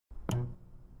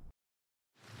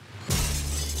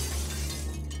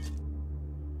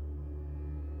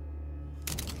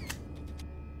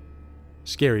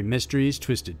Scary Mysteries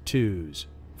Twisted Twos,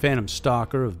 Phantom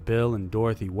Stalker of Bill and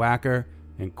Dorothy Wacker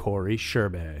and Corey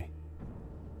Sherbay.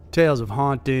 Tales of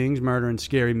hauntings, murder, and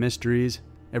scary mysteries.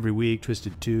 Every week,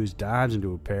 Twisted Twos dives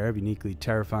into a pair of uniquely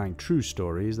terrifying true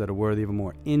stories that are worthy of a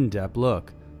more in-depth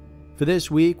look. For this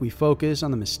week, we focus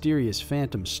on the mysterious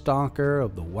Phantom Stalker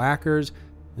of the Wackers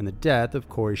and the death of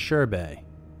Corey Sherbay.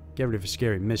 Get ready for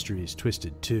Scary Mysteries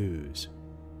Twisted Twos.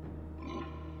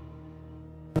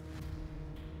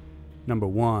 Number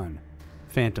 1.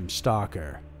 Phantom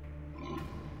Stalker.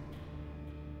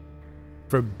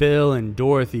 For Bill and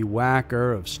Dorothy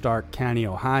Wacker of Stark County,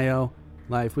 Ohio,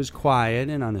 life was quiet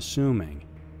and unassuming.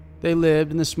 They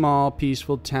lived in the small,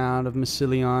 peaceful town of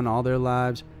Massillon all their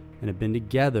lives and had been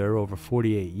together over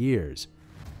 48 years.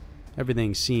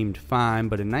 Everything seemed fine,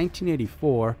 but in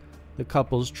 1984, the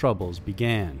couple's troubles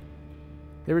began.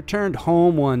 They returned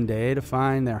home one day to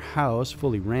find their house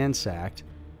fully ransacked.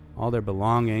 All their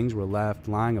belongings were left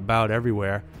lying about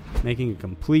everywhere, making a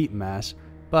complete mess,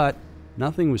 but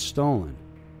nothing was stolen.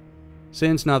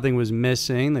 Since nothing was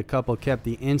missing, the couple kept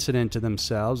the incident to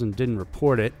themselves and didn't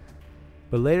report it.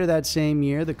 But later that same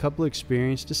year, the couple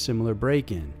experienced a similar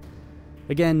break-in.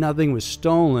 Again, nothing was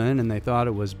stolen, and they thought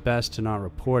it was best to not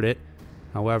report it.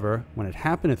 However, when it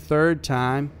happened a third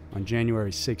time, on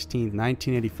January 16,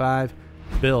 1985,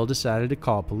 Bill decided to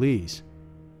call police.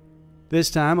 This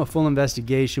time, a full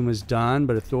investigation was done,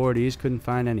 but authorities couldn't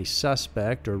find any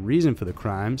suspect or reason for the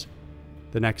crimes.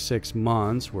 The next 6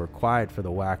 months were quiet for the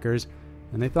Wackers,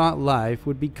 and they thought life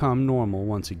would become normal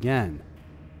once again.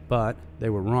 But they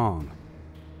were wrong.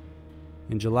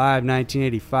 In July of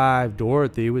 1985,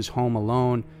 Dorothy was home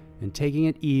alone and taking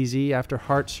it easy after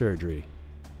heart surgery.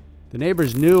 The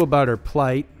neighbors knew about her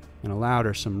plight and allowed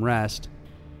her some rest.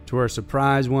 To her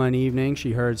surprise, one evening,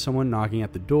 she heard someone knocking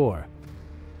at the door.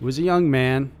 It was a young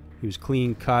man. He was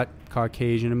clean-cut,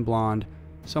 Caucasian and blonde,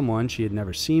 someone she had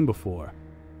never seen before.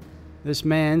 This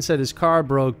man said his car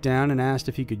broke down and asked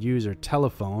if he could use her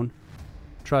telephone.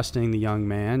 Trusting the young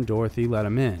man, Dorothy let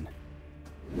him in.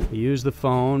 He used the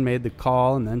phone, made the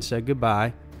call, and then said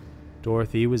goodbye.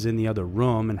 Dorothy was in the other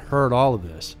room and heard all of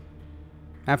this.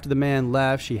 After the man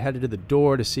left, she headed to the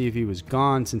door to see if he was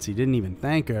gone since he didn't even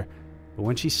thank her. But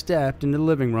when she stepped into the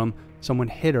living room, someone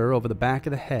hit her over the back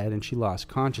of the head and she lost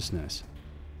consciousness.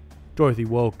 Dorothy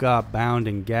woke up, bound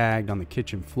and gagged on the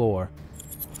kitchen floor.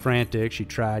 Frantic, she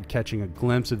tried catching a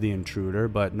glimpse of the intruder,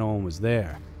 but no one was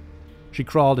there. She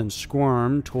crawled and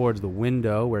squirmed towards the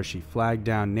window where she flagged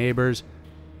down neighbors,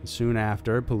 and soon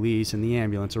after, police and the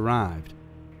ambulance arrived.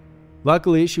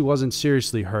 Luckily, she wasn't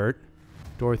seriously hurt.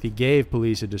 Dorothy gave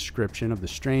police a description of the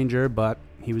stranger, but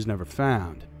he was never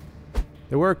found.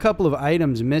 There were a couple of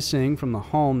items missing from the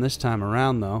home this time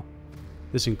around, though.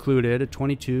 This included a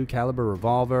 .22 caliber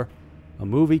revolver, a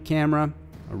movie camera,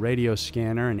 a radio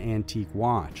scanner, and an antique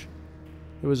watch.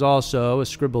 There was also a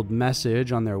scribbled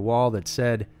message on their wall that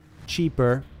said,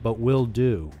 "Cheaper, but will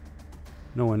do."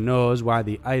 No one knows why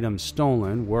the items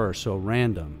stolen were so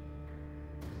random.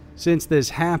 Since this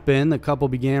happened, the couple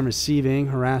began receiving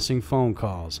harassing phone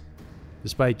calls.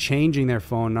 Despite changing their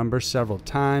phone number several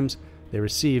times, they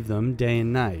received them day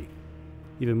and night.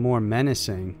 Even more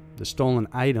menacing, the stolen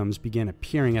items began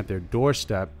appearing at their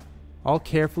doorstep, all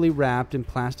carefully wrapped in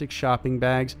plastic shopping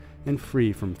bags and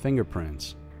free from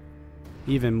fingerprints.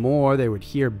 Even more, they would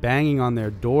hear banging on their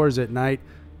doors at night,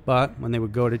 but when they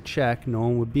would go to check, no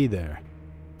one would be there.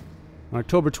 On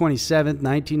October 27,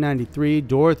 1993,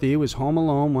 Dorothy was home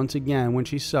alone once again when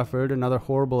she suffered another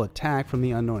horrible attack from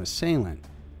the unknown assailant.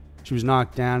 She was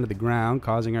knocked down to the ground,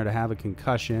 causing her to have a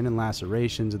concussion and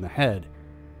lacerations in the head.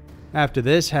 After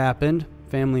this happened,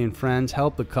 family and friends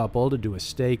helped the couple to do a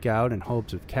stakeout in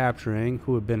hopes of capturing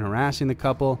who had been harassing the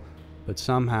couple, but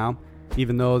somehow,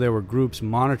 even though there were groups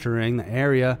monitoring the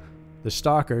area, the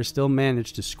stalker still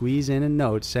managed to squeeze in a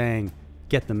note saying,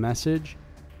 "Get the message?"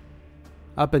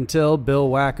 Up until Bill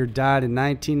Wacker died in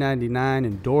 1999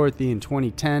 and Dorothy in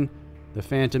 2010, the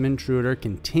phantom intruder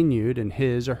continued in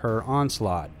his or her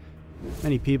onslaught.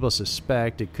 Many people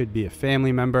suspect it could be a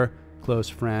family member, close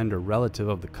friend, or relative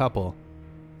of the couple.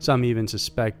 Some even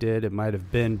suspected it might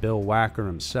have been Bill Wacker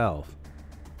himself.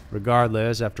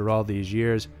 Regardless, after all these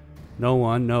years, no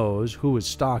one knows who was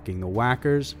stalking the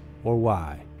Wackers or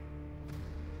why.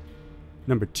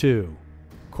 Number 2.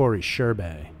 Corey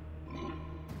Sherbay.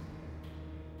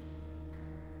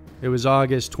 It was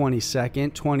August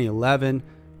 22, 2011,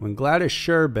 when Gladys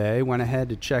Sherbay went ahead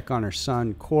to check on her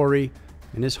son Corey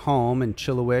in his home in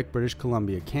Chilliwack, British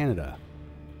Columbia, Canada.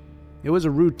 It was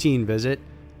a routine visit,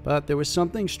 but there was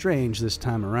something strange this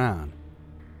time around.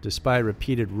 Despite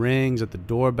repeated rings at the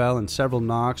doorbell and several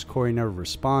knocks, Corey never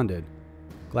responded.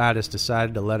 Gladys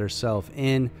decided to let herself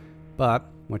in, but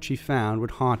what she found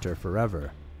would haunt her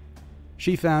forever.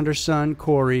 She found her son,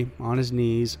 Corey, on his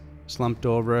knees, slumped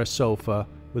over a sofa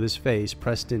with his face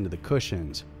pressed into the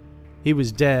cushions. He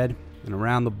was dead, and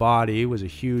around the body was a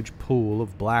huge pool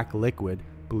of black liquid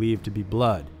believed to be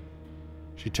blood.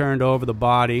 She turned over the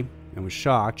body and was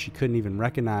shocked she couldn't even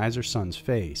recognize her son's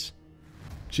face.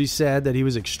 She said that he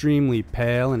was extremely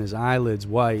pale and his eyelids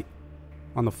white.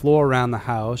 On the floor around the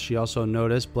house, she also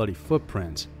noticed bloody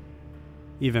footprints.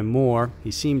 Even more,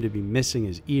 he seemed to be missing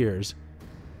his ears.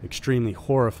 Extremely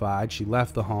horrified, she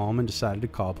left the home and decided to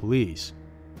call police.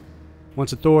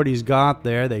 Once authorities got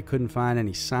there, they couldn't find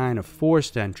any sign of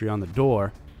forced entry on the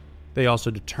door. They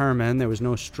also determined there was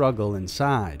no struggle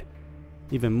inside.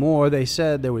 Even more, they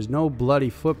said there was no bloody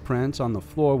footprints on the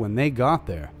floor when they got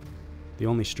there. The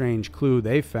only strange clue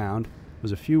they found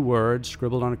was a few words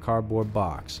scribbled on a cardboard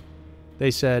box.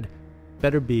 They said,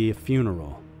 "Better be a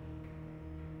funeral."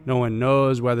 No one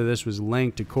knows whether this was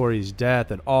linked to Corey's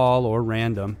death at all or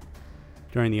random.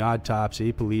 During the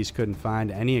autopsy, police couldn't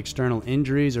find any external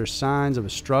injuries or signs of a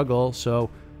struggle, so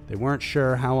they weren't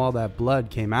sure how all that blood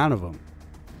came out of him.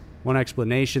 One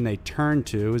explanation they turned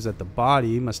to is that the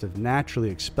body must have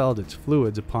naturally expelled its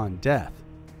fluids upon death.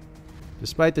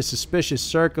 Despite the suspicious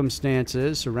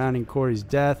circumstances surrounding Corey's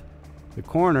death, the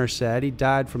coroner said he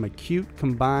died from acute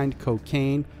combined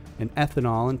cocaine and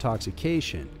ethanol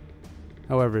intoxication.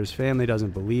 However, his family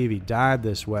doesn't believe he died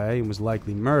this way and was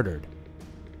likely murdered.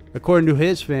 According to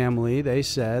his family, they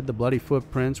said the bloody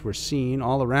footprints were seen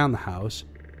all around the house.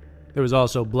 There was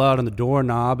also blood on the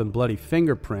doorknob and bloody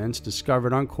fingerprints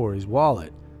discovered on Corey's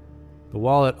wallet. The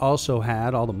wallet also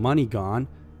had all the money gone,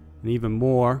 and even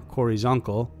more, Corey's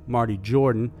uncle, Marty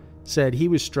Jordan, said he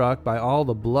was struck by all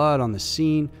the blood on the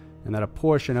scene and that a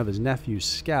portion of his nephew's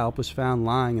scalp was found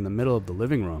lying in the middle of the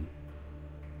living room.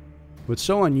 What's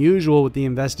so unusual with the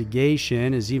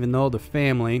investigation is even though the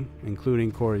family,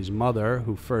 including Corey's mother,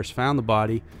 who first found the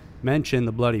body, mentioned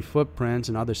the bloody footprints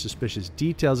and other suspicious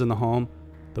details in the home,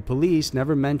 the police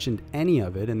never mentioned any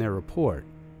of it in their report.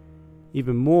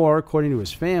 Even more, according to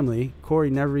his family,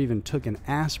 Corey never even took an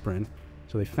aspirin,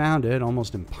 so they found it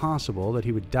almost impossible that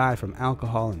he would die from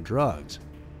alcohol and drugs.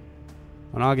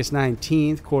 On August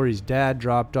 19th, Corey's dad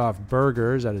dropped off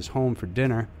burgers at his home for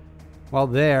dinner. While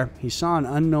there, he saw an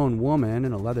unknown woman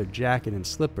in a leather jacket and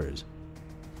slippers.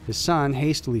 His son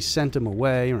hastily sent him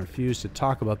away and refused to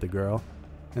talk about the girl,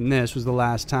 and this was the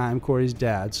last time Corey's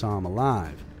dad saw him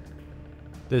alive.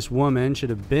 This woman should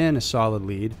have been a solid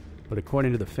lead, but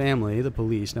according to the family, the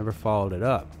police never followed it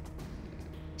up.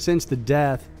 Since the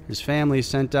death, his family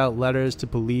sent out letters to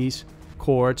police,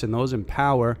 courts, and those in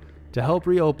power to help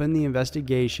reopen the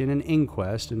investigation and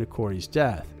inquest into Corey's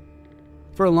death.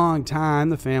 For a long time,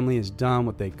 the family has done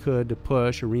what they could to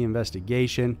push a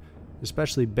reinvestigation,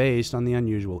 especially based on the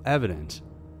unusual evidence.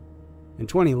 In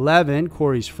 2011,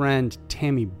 Corey's friend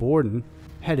Tammy Borden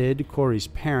headed to Corey's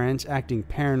parents, acting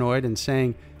paranoid and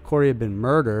saying Corey had been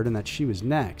murdered and that she was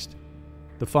next.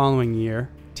 The following year,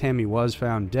 Tammy was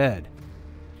found dead.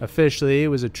 Officially, it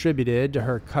was attributed to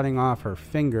her cutting off her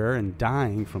finger and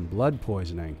dying from blood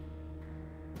poisoning.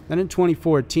 Then in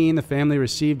 2014, the family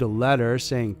received a letter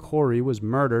saying Corey was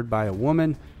murdered by a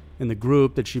woman and the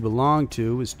group that she belonged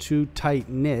to was too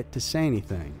tight-knit to say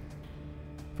anything.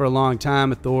 For a long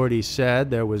time, authorities said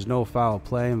there was no foul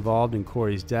play involved in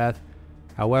Corey's death.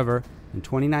 However, in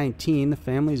 2019, the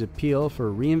family's appeal for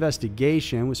a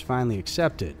reinvestigation was finally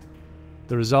accepted.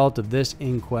 The result of this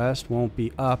inquest won't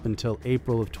be up until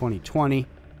April of 2020,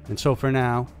 and so for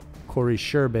now, Corey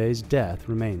Sherbay's death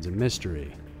remains a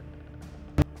mystery.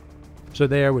 So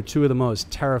there were two of the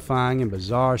most terrifying and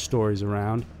bizarre stories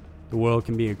around. The world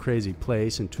can be a crazy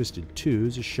place, and Twisted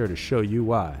Twos is sure to show you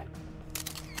why.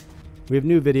 We have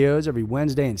new videos every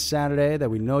Wednesday and Saturday that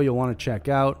we know you'll want to check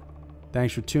out.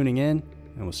 Thanks for tuning in,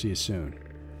 and we'll see you soon.